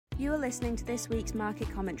You are listening to this week's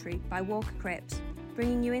market commentary by Walker Cripps,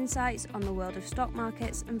 bringing you insights on the world of stock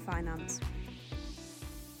markets and finance.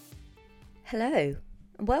 Hello,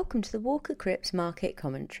 and welcome to the Walker Cripps market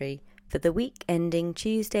commentary for the week ending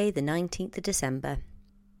Tuesday the 19th of December.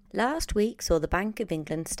 Last week saw the Bank of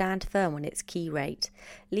England stand firm on its key rate,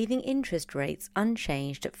 leaving interest rates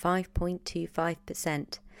unchanged at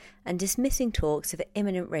 5.25% and dismissing talks of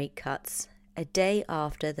imminent rate cuts, a day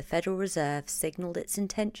after the Federal Reserve signalled its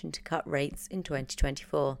intention to cut rates in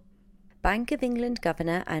 2024. Bank of England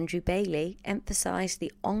Governor Andrew Bailey emphasised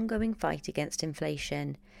the ongoing fight against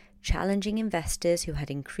inflation, challenging investors who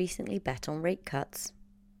had increasingly bet on rate cuts.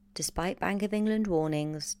 Despite Bank of England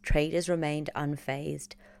warnings, traders remained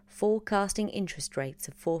unfazed, forecasting interest rates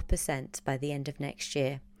of 4% by the end of next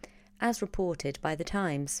year, as reported by The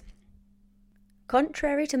Times.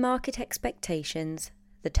 Contrary to market expectations,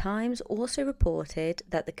 The Times also reported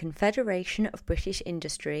that the Confederation of British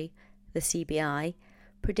Industry, the CBI,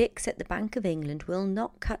 predicts that the Bank of England will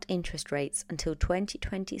not cut interest rates until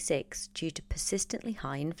 2026 due to persistently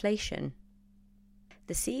high inflation.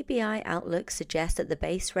 The CBI outlook suggests that the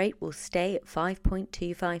base rate will stay at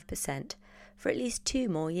 5.25% for at least 2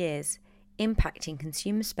 more years, impacting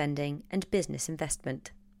consumer spending and business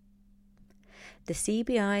investment. The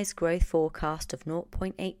CBI's growth forecast of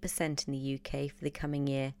 0.8% in the UK for the coming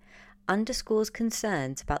year underscores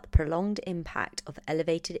concerns about the prolonged impact of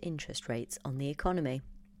elevated interest rates on the economy.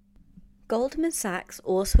 Goldman Sachs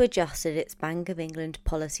also adjusted its Bank of England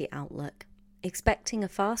policy outlook, expecting a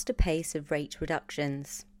faster pace of rate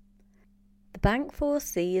reductions. The bank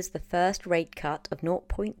foresees the first rate cut of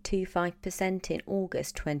 0.25% in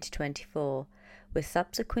August 2024, with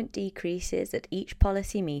subsequent decreases at each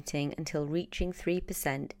policy meeting until reaching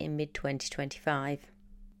 3% in mid-2025.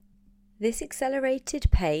 This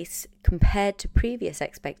accelerated pace, compared to previous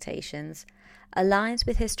expectations, aligns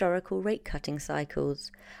with historical rate-cutting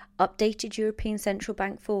cycles, updated European Central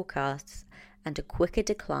Bank forecasts, and a quicker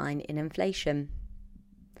decline in inflation.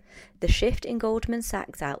 The shift in Goldman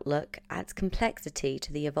Sachs' outlook adds complexity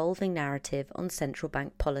to the evolving narrative on central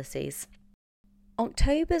bank policies.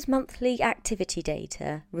 October's monthly activity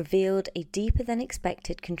data revealed a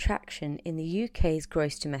deeper-than-expected contraction in the UK's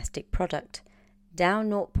gross domestic product, down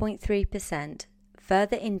 0.3%,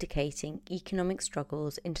 further indicating economic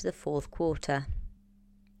struggles into the fourth quarter.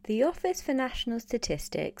 The Office for National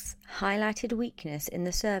Statistics highlighted weakness in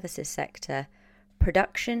the services sector,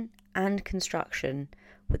 production and construction,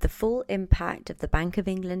 with the full impact of the Bank of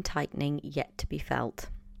England tightening yet to be felt.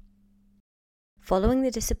 Following the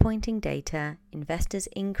disappointing data, investors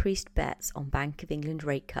increased bets on Bank of England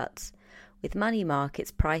rate cuts, with money markets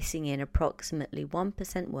pricing in approximately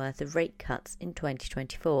 1% worth of rate cuts in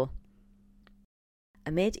 2024.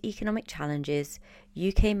 Amid economic challenges,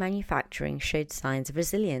 UK manufacturing showed signs of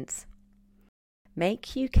resilience.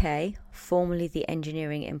 Make UK, formerly the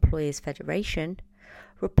Engineering Employers Federation,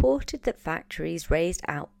 reported that factories raised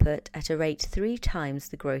output at a rate 3 times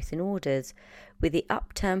the growth in orders, with the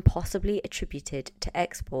upturn possibly attributed to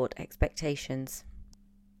export expectations.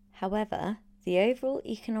 However, the overall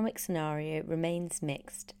economic scenario remains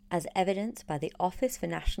mixed, as evidenced by the Office for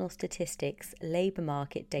National Statistics labour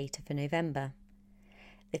market data for November.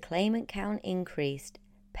 The claimant count increased,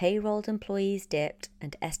 payrolled employees dipped,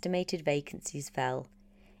 and estimated vacancies fell,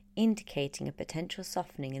 indicating a potential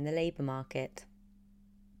softening in the labour market.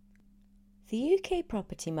 The UK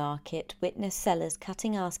property market witnessed sellers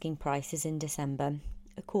cutting asking prices in December,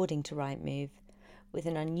 according to Rightmove, with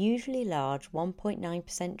an unusually large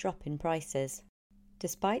 1.9% drop in prices.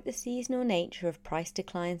 Despite the seasonal nature of price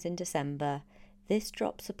declines in December, this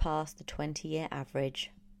drop surpassed the 20-year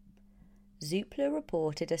average. Zoopla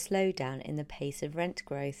reported a slowdown in the pace of rent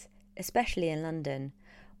growth, especially in London,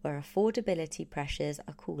 where affordability pressures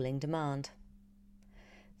are cooling demand.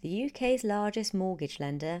 The UK's largest mortgage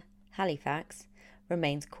lender, Halifax,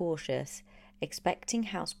 remains cautious, expecting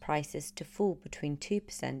house prices to fall between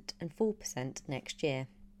 2% and 4% next year.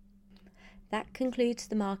 That concludes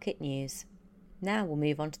the market news. Now we'll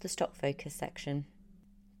move on to the stock focus section.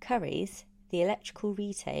 Currys, the electrical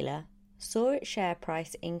retailer, saw its share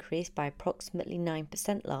price increase by approximately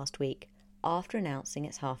 9% last week after announcing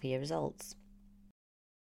its half-year results.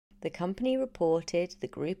 The company reported the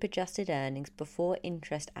group-adjusted earnings before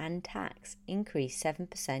interest and tax increased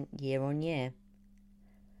 7% year-on-year.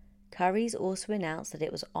 Currys also announced that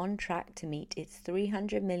it was on track to meet its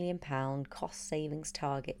 £300 million cost savings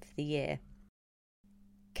target for the year.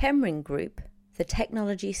 Chemring Group, the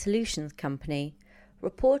technology solutions company,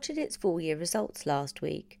 reported its full-year results last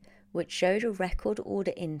week, which showed a record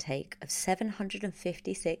order intake of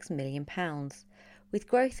 £756 million, with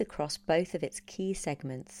growth across both of its key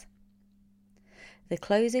segments. The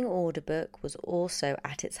closing order book was also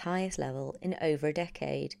at its highest level in over a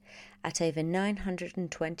decade, at over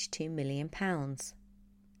 £922 million.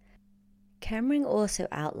 Chemring also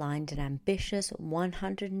outlined an ambitious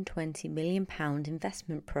 £120 million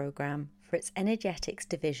investment programme for its energetics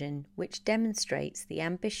division, which demonstrates the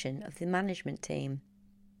ambition of the management team.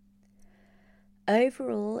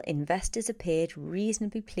 Overall, investors appeared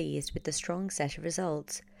reasonably pleased with the strong set of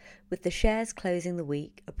results, with the shares closing the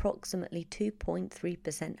week approximately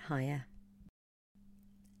 2.3% higher.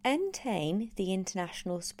 Entain, the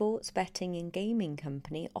international sports betting and gaming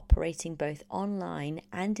company operating both online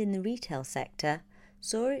and in the retail sector,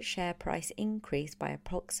 saw its share price increase by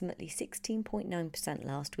approximately 16.9%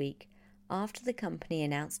 last week, after the company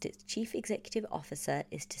announced its chief executive officer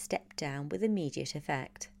is to step down with immediate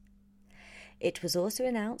effect. It was also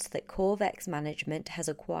announced that Corvex Management has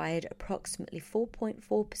acquired approximately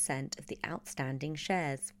 4.4% of the outstanding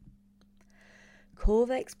shares.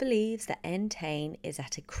 Corvex believes that Entain is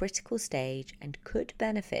at a critical stage and could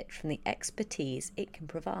benefit from the expertise it can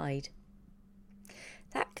provide.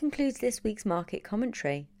 That concludes this week's market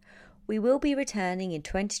commentary. We will be returning in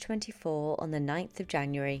 2024 on the 9th of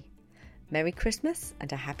January. Merry Christmas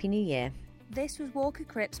and a Happy New Year. This was Walker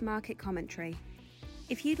Cripps Market Commentary.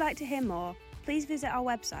 If you'd like to hear more, please visit our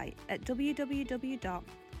website at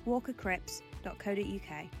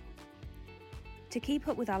www.walkercripps.co.uk. To keep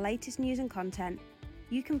up with our latest news and content,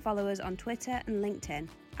 you can follow us on Twitter and LinkedIn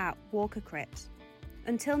at Walker Cripps.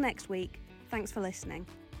 Until next week, thanks for listening.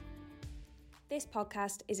 This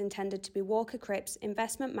podcast is intended to be Walker Cripps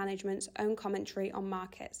Investment Management's own commentary on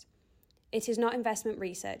markets. It is not investment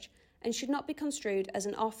research and should not be construed as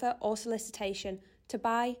an offer or solicitation to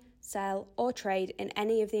buy, sell, or trade in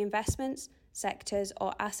any of the investments, sectors,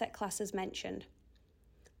 or asset classes mentioned.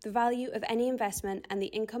 The value of any investment and the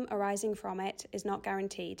income arising from it is not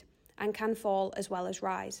guaranteed and can fall as well as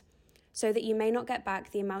rise, so that you may not get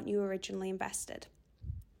back the amount you originally invested.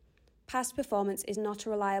 Past performance is not a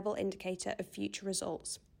reliable indicator of future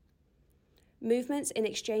results. Movements in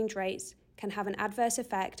exchange rates can have an adverse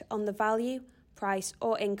effect on the value, price,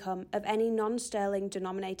 or income of any non-sterling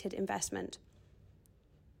denominated investment.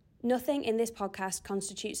 Nothing in this podcast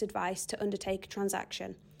constitutes advice to undertake a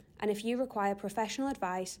transaction, and if you require professional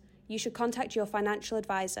advice, you should contact your financial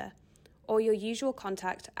advisor or your usual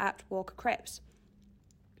contact at Walker Cripps.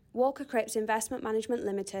 Walker Cripps Investment Management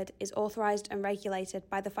Limited is authorised and regulated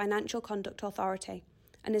by the Financial Conduct Authority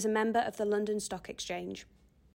and is a member of the London Stock Exchange.